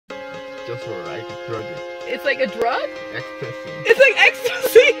Just like a drug. It's like a drug? Ecstasy. It's like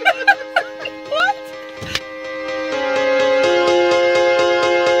ecstasy! What?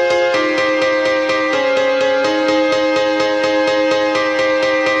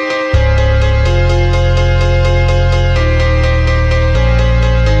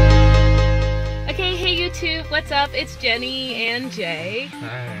 Okay, hey YouTube, what's up? It's Jenny and Jay.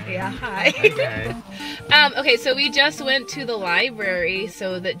 Hi. Yeah, hi. Okay. Okay, so we just went to the library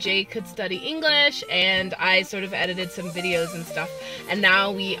so that Jay could study English, and I sort of edited some videos and stuff, and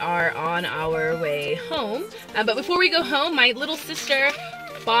now we are on our way home. But before we go home, my little sister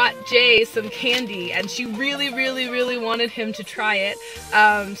bought Jay some candy, and she really wanted him to try it.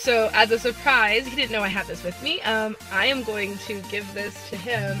 So as a surprise, he didn't know I had this with me. I am going to give this to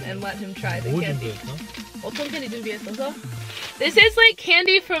him and let him try the candy. 어떤 candy 준비했어서? This is like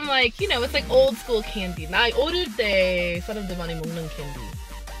candy from, like, you know, it's like old school candy. 나 어릴 때 사람들 많이 먹는 candy.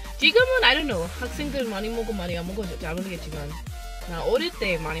 지금은 I don't know. 학생들 많이 먹고 많이 안 먹어도 잘 모르겠지만 나 어릴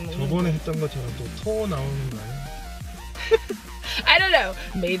때 많이 먹는. 저번에 했던 것처럼 또 토 나오는 거 아니야? I don't know.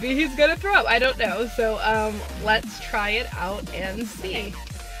 Maybe he's gonna throw up. I don't know. So let's try it out and see.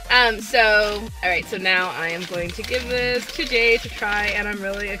 Alright, so now I am going to give this to Jay to try, and I'm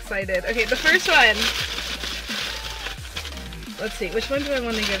really excited. Okay, the first one. Let's see, which one do I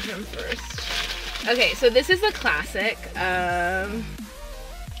want to give him first? Okay, so this is a classic. I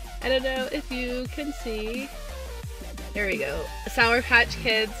don't know if you can see. There we go. Sour Patch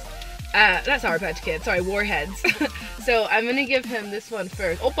Kids. Not Sour Patch Kids, sorry, Warheads. So I'm gonna give him this one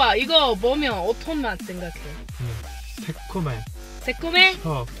first. 오빠, 이거 보면 어떤 맛 생각해? 새콤해. 새콤해?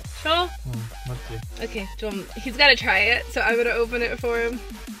 셔. 셔? 맞지? Okay, he's gotta try it, so I'm gonna open it for him.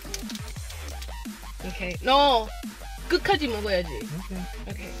 Okay, no! 끝까지 먹어야지.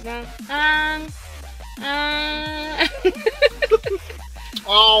 Okay, 나,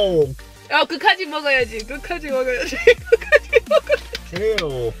 아우. 끝까지 먹어야지. 끝까지 먹어야지. 끝까지 먹어야지.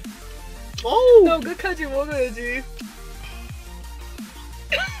 그래요. 어우. 너 끝까지 먹어야지.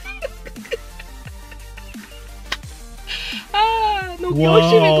 너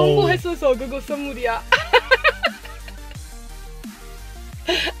열심히 공부했어서 그거 선물이야.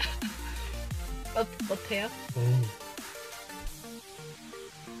 어때요?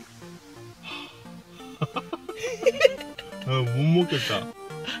 못 먹겠다.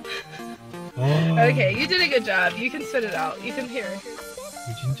 Okay, you did a good job. You can spit it out. You can hear.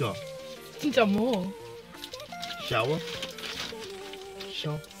 진짜 뭐? Sour?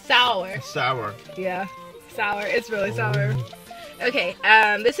 Sour. Yeah, sour. It's really sour. Okay,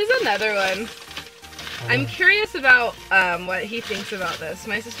 this is another one. I'm curious about what he thinks about this.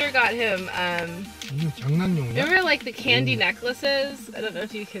 My sister got him 장난용이야? remember like the candy necklaces? I don't know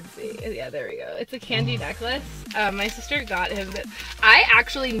if you can see. Yeah, there we go. It's a candy necklace. My sister got him that. I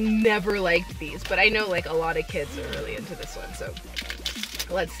actually never liked these, but I know like a lot of kids are really into this one. So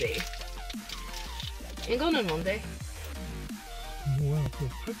let's see. 이거는 뭔데? 뭐야? 그거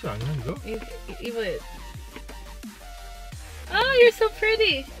팔찌 아니야 이거? 이거. Oh, you're so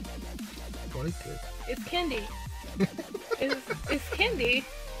pretty. What is it? It's candy. It's candy.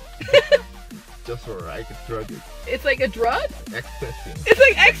 Just like a drug. It's like a drug? Ecstasy. It's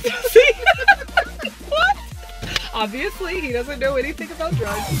like ecstasy? What? Obviously, he doesn't know anything about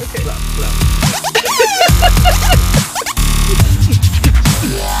drugs. Okay. Clap.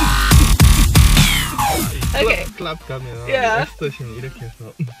 Okay. Clap 가면 Yeah. 엑스터시는 이렇게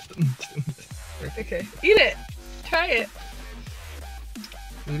해서. Okay. Eat it. Try it.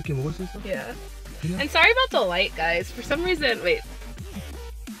 이렇게 먹을 수 있어? Yeah. And sorry about the light, guys. For some reason, wait.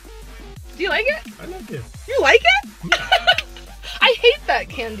 Do you like it? I like it. You like it? Yeah. I hate that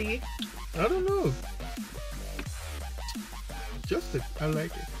candy. I don't know. Just it. I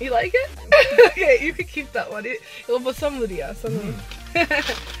like it. You like it? Okay, you can keep that one. 이거 뭐 선물이야, 선물.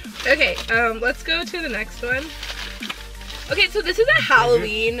 Okay, let's go to the next one. Okay, so this is a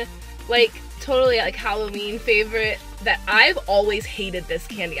Halloween, like, totally like Halloween favorite that I've always hated this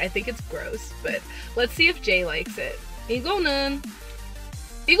candy. I think it's gross, but let's see if Jay likes it.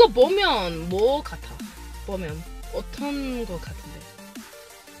 이거 보면 뭐 같아? 보면 어떤 거 같은데?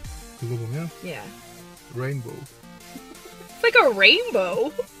 이거 보면? Yeah. Rainbow. It's like a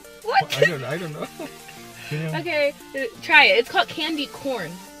rainbow. What? I don't know. 그냥. Okay, try it. It's called candy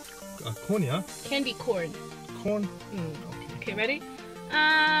corn. 아, 콘이야? Candy corn. 콘? Okay, ready?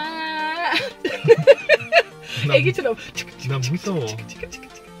 애기처럼. 나 무서워.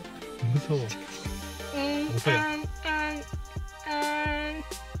 무서워.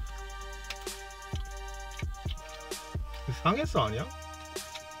 상했어 아니야?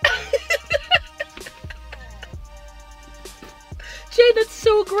 Jay, that's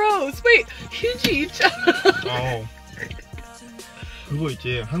so gross. gross. Wait, 휴지 있잖아. 그거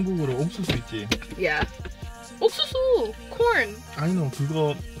있지. 한국어로 옥수수 있지. Yeah. 옥수수, corn. 아니 너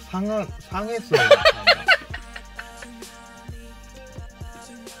그거 상했어.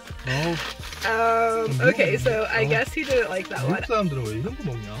 Okay, so I guess he didn't like that one. 한국 사람들은 왜 이런 거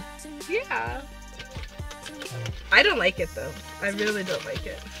먹냐? Yeah. I don't like it though. I really don't like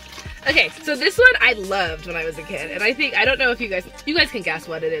it. Okay, so this one I loved when I was a kid, and I don't know if you guys can guess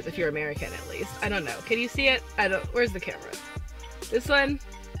what it is if you're American at least. I don't know. Can you see it? Where's the camera? This one?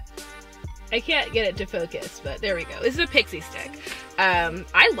 I can't get it to focus, but there we go. This is a Pixie Stick.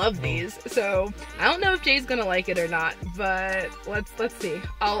 I love these, so I don't know if Jay's gonna like it or not, but let's see.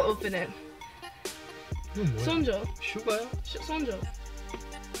 I'll open it. 손줘. 슈가야? 손줘.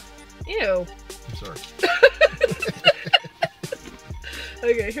 Ew. I'm sorry.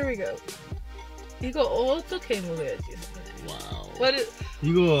 Okay, here we go. 이거 어떻게 먹어야지? Wow. What is?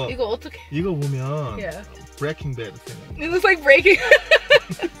 이거 어떻게? 이거 보면 Yeah. Breaking Bad 생각. It looks like breaking.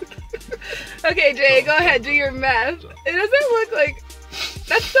 Okay, Jay, go ahead, do your math. It doesn't look like.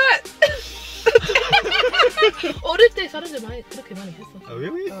 That's not. 어릴 때 사람들 많이 그렇게 많이 했어. Oh,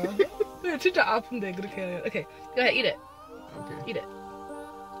 really? 진짜 아픈데 그렇게. Okay, go ahead, eat it. Okay. Eat it.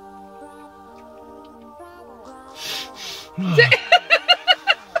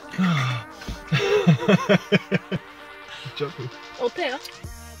 Joking. 어때요?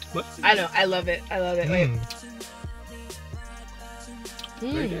 What? I know, I love it. Wait.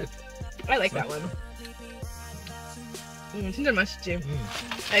 Very good. I like that one. 진짜 맛있지.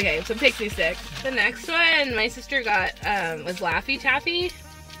 Okay, so Pixie Stick. The next one my sister got was Laffy Taffy.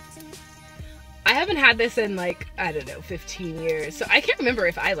 I haven't had this in like, I don't know, 15 years, so I can't remember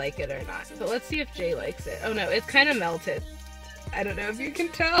if I like it or not. But let's see if Jay likes it. Oh no, it's kind of melted. I don't know if you can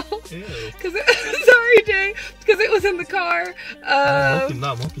tell. Ew. Sorry, Jay, because it was in the car.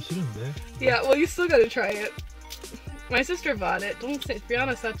 먹기 싫은데. Yeah, well, you still gotta try it. My sister bought it. Don't say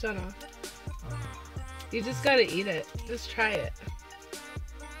Brianna 샀잖아. You just gotta eat it. Just try it.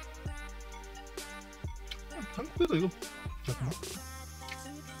 한국에도 이거 잠깐만.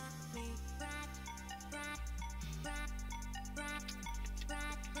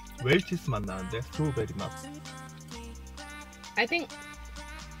 웰치스 맛 나는데 스트로베리 맛. I think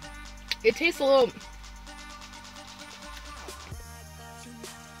it tastes a little.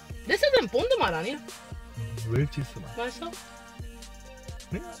 This isn't 본드 맛 아니야? 웰치스 맛. 맛있어?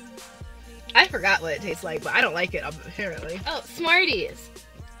 네? I forgot what it tastes like, but I don't like it apparently. Oh, Smarties.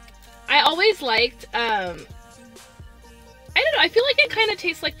 I always liked. I don't know. I feel like it kind of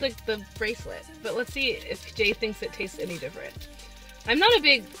tastes like the bracelet, but let's see if Jay thinks it tastes any different. I'm not a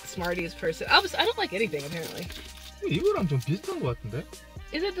big Smarties person. I don't like anything apparently. 이거랑 좀 비슷한 것 같은데?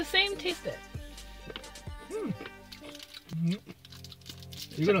 Is it the same? Taste it.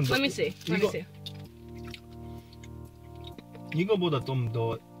 이거랑 Let me see. Let me see. 이거보다 좀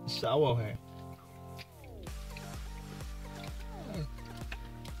더 sour해.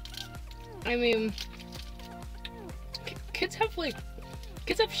 I mean, kids have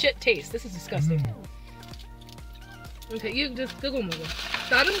shit taste. This is disgusting. Okay, you just 그거 먹어.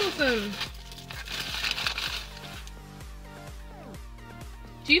 다른 것은.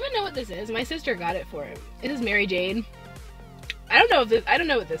 Do you even know what this is? My sister got it for him. It is Mary Jane. I don't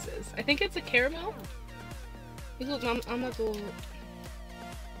know what this is. I think it's a caramel. 이거 아마도.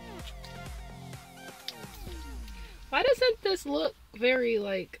 Why doesn't this look very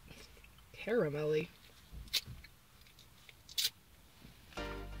like caramelly?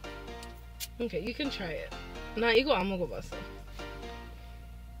 Okay, you can try it. 나 이거 안 먹어봤어.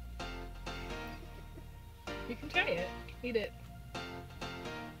 You can try it. Eat it.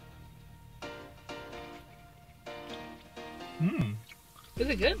 Is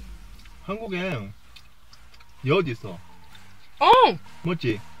it good? 한국에 엿 있어. Oh!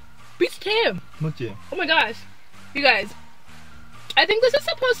 맞지? 비슷해. 맞지? Oh my gosh. You guys, I think this is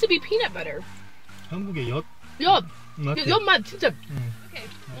supposed to be peanut butter. 한국에 엿? 엿. 맞지? 엿맛 진짜.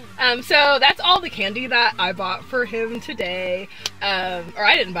 Okay. So that's all the candy that I bought for him today. Or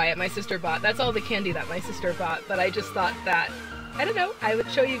I didn't buy it, my sister bought. That's all the candy that my sister bought, but I just thought that, I don't know, I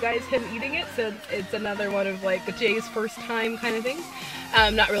would show you guys him eating it, so it's another one of like Jay's first time kind of things.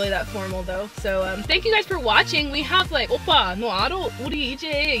 Not really that formal though. So thank you guys for watching. We have like, 오빠, 너 알아? 우리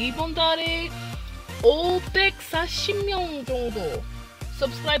이제 이번 달에 540명 정도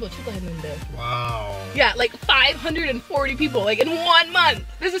subscriber 추가했는데. Wow. Yeah, like 540 people, like in 1 month.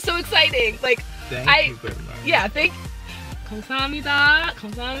 This is so exciting. Like, Thank you very much. Yeah, 감사합니다.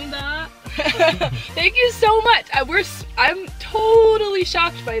 감사합니다. Thank you so much. I'm totally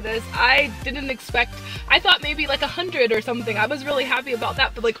shocked by this. I didn't expect. I thought maybe like 100 or something. I was really happy about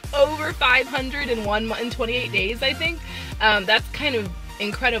that, but like over 500 in 1 month, in 28 days, I think. That's kind of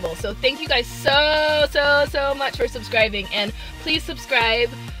incredible. So thank you guys so much for subscribing, and please subscribe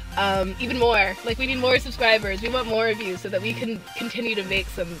even more. Like, we need more subscribers. We want more of you so that we can continue to make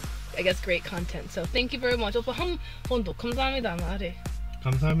some, I guess, great content. So thank you very much. 오빠 한 번 더 감사합니다 말해.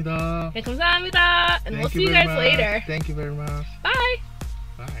 감사합니다. 네, 감사합니다. And we'll see you guys later. Thank you very much. Bye.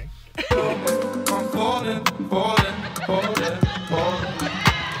 Bye. I'm falling, falling, falling, falling.